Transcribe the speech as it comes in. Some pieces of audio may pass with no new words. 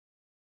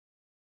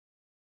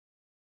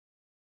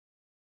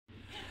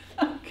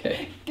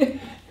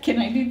Can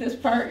I do this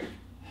part?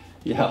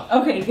 Yeah.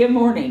 Okay, good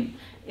morning.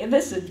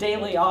 This is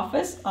Daily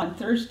Office on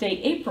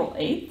Thursday, April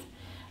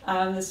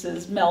 8th. This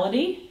is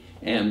Melody.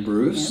 And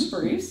Bruce. And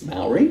Bruce.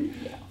 Mallory.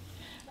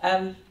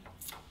 Yeah.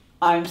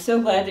 I'm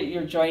so glad that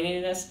you're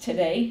joining us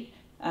today.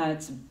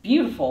 It's a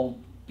beautiful,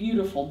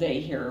 beautiful day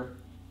here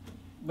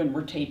when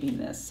we're taping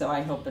this, so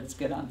I hope it's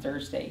good on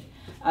Thursday.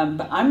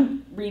 But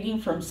I'm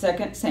reading from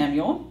 2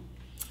 Samuel,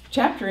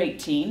 chapter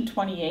 18,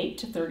 28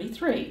 to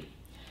 33.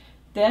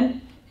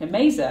 Then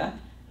Amaziah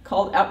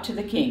called out to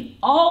the king,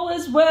 "All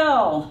is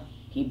well!"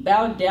 He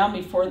bowed down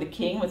before the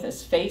king with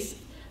his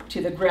face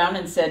to the ground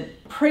and said,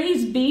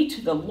 "Praise be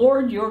to the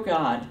Lord your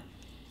God.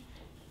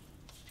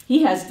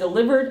 He has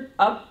delivered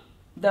up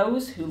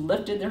those who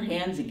lifted their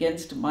hands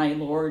against my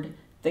lord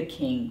the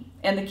king."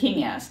 And the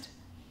king asked,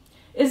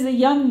 "Is the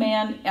young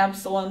man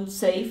Absalom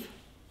safe?"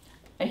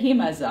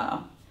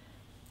 Ahimaazah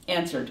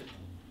answered,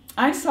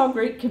 "I saw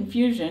great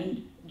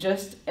confusion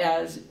just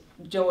as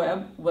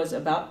Joab was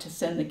about to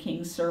send the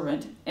king's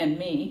servant and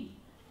me,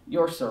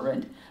 your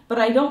servant, but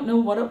I don't know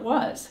what it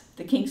was."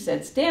 The king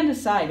said, "Stand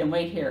aside and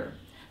wait here."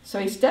 So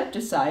he stepped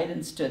aside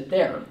and stood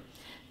there.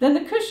 Then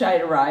the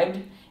Cushite arrived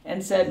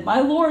and said,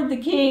 "My lord the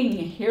king,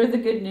 hear the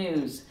good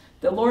news.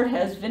 The Lord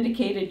has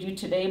vindicated you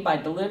today by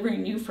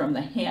delivering you from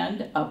the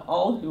hand of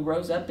all who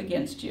rose up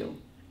against you."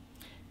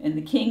 And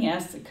the king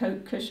asked the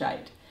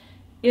Cushite,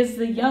 "Is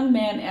the young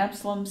man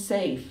Absalom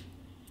safe?"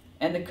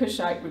 And the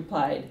Cushite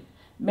replied,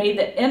 "May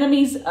the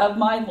enemies of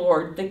my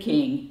lord the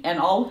king and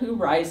all who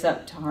rise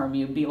up to harm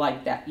you be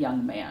like that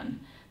young man."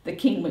 The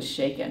king was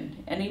shaken,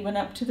 and he went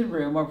up to the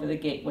room over the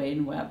gateway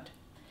and wept.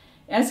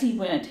 As he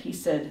went, he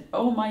said,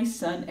 "Oh, my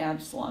son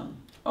Absalom,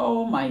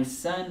 oh, my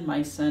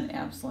son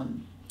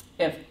Absalom,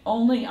 if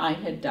only I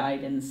had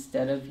died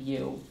instead of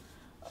you.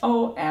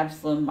 Oh,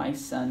 Absalom, my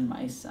son,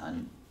 my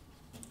son."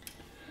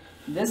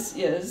 This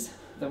is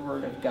the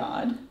word of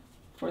God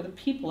for the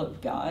people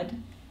of God,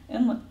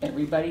 and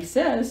everybody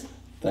says,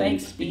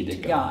 Thanks be to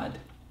God.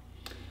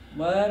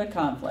 What a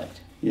conflict.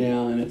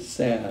 Yeah, and it's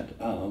sad.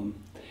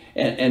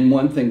 And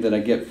one thing that I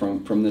get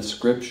from this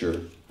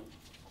scripture,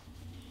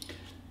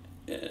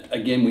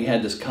 again, we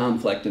had this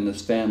conflict in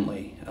this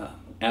family.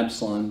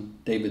 Absalom,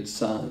 David's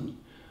son,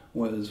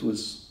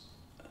 was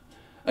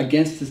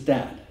against his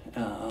dad,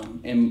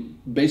 and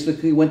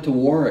basically went to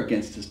war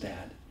against his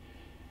dad,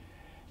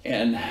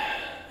 and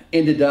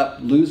ended up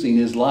losing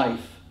his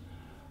life.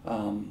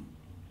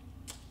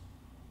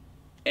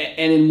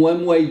 And in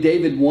one way,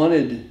 David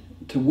wanted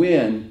to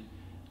win,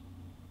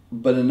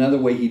 but another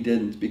way he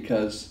didn't,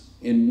 because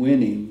in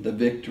winning the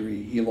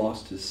victory, he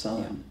lost his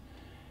son.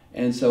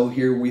 And so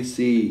here we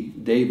see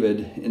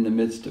David in the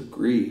midst of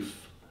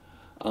grief.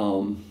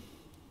 And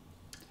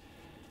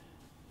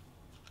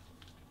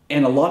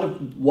a lot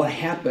of what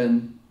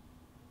happened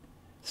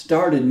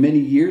started many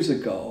years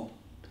ago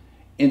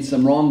in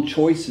some wrong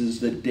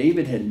choices that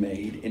David had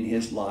made in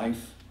his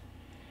life.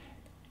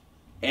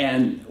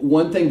 And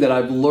one thing that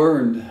I've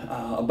learned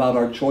about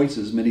our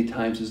choices many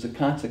times is the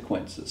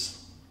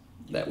consequences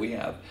that we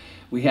have.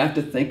 We have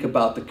to think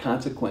about the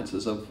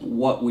consequences of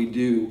what we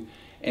do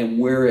and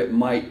where it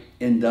might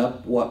end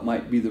up, what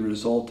might be the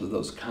result of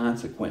those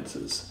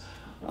consequences.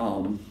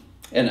 And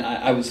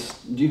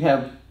do you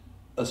have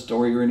a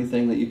story or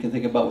anything that you can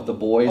think about with the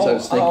boys? I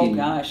was thinking, oh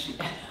gosh,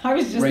 I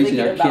was just raising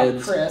thinking our about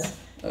kids. Chris.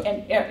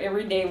 And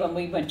every day when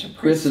we went to preschool,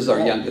 Chris is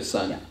our youngest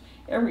son. Yeah,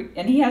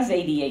 and he has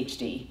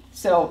ADHD,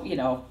 so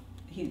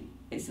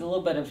he's a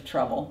little bit of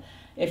trouble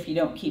if you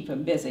don't keep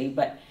him busy.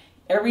 But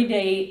every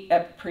day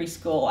at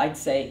preschool, I'd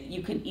say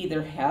you can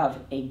either have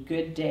a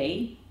good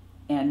day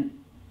and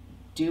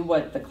do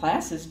what the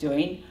class is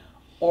doing,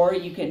 or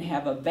you can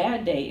have a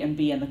bad day and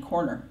be in the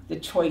corner. The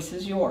choice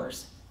is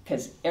yours,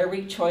 because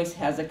every choice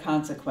has a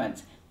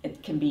consequence.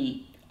 It can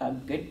be a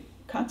good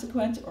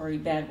consequence or a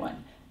bad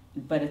one,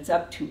 but it's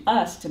up to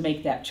us to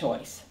make that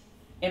choice.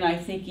 And I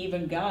think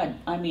even God,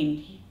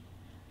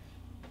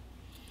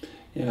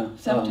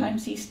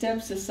 sometimes he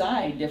steps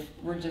aside if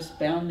we're just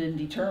bound and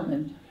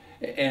determined.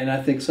 And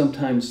I think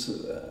sometimes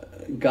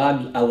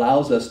God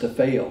allows us to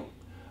fail.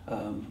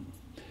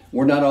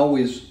 We're not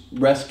always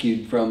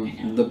rescued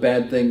from the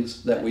bad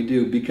things that we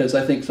do, because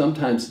I think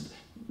sometimes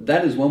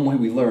that is one way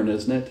we learn,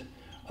 isn't it?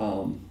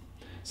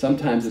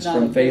 Sometimes it's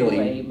from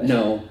failing.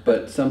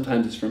 But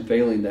sometimes it's from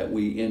failing that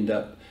we end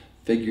up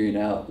figuring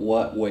out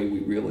what way we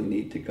really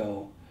need to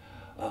go.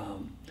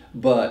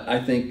 But I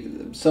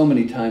think so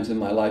many times in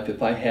my life,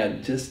 if I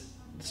had just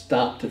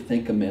stopped to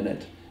think a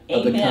minute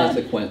of the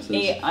consequences,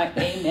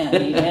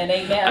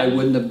 amen. I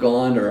wouldn't have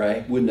gone, or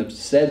I wouldn't have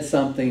said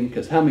something.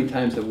 Because how many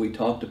times have we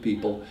talked to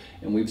people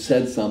and we've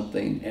said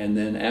something, and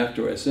then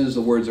after, as soon as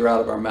the words are out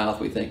of our mouth,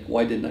 we think,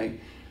 why did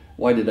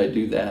I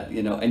do that?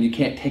 And you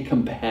can't take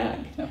them back.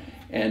 No.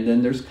 And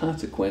then there's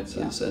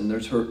consequences, and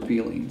there's hurt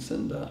feelings,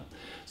 and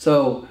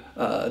so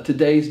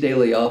today's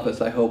daily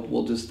office, I hope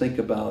we'll just think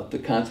about the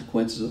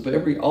consequences of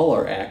all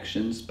our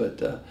actions,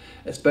 but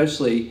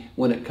especially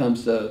when it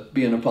comes to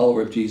being a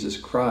follower of Jesus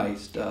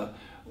Christ.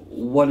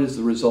 What is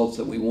the results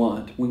that we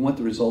want? We want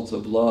the results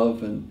of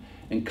love and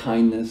and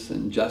kindness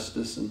and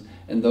justice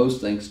and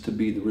those things to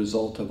be the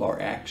result of our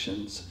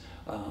actions.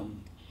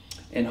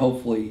 And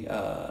hopefully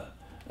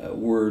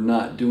we're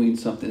not doing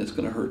something that's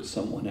going to hurt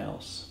someone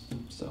else.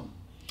 So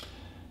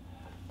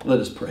let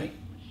us pray.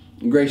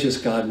 Gracious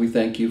God, we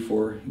thank you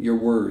for your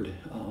word.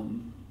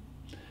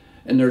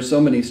 And there's so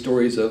many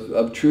stories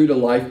of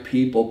true-to-life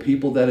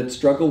people that had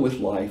struggled with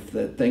life,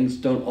 that things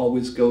don't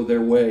always go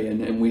their way.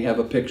 And we have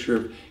a picture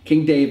of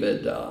King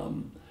David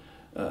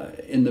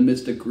in the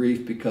midst of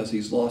grief because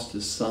he's lost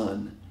his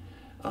son.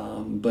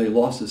 But he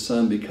lost his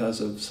son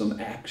because of some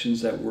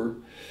actions that were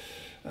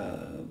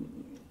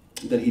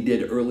that he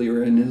did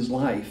earlier in his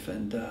life,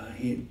 and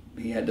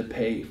he had to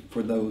pay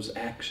for those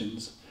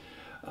actions.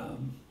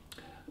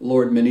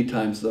 Lord, many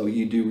times, though,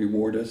 you do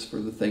reward us for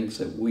the things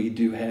that we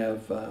do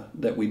have,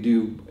 that we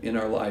do in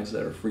our lives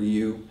that are for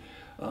you.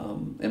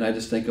 And I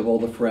just think of all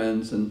the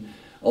friends and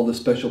all the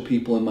special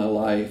people in my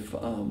life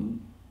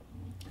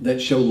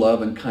that show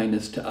love and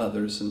kindness to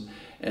others,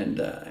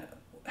 and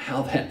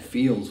how that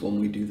feels when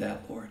we do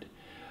that, Lord.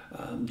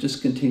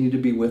 Just continue to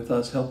be with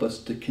us. Help us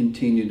to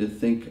continue to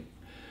think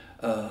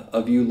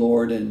of you,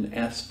 Lord, and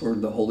ask for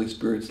the Holy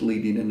Spirit's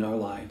leading in our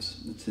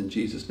lives. It's in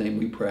Jesus' name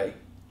we pray.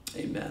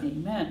 Amen.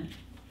 Amen.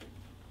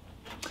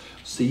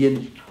 See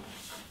you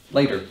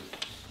later,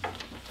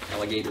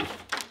 alligator.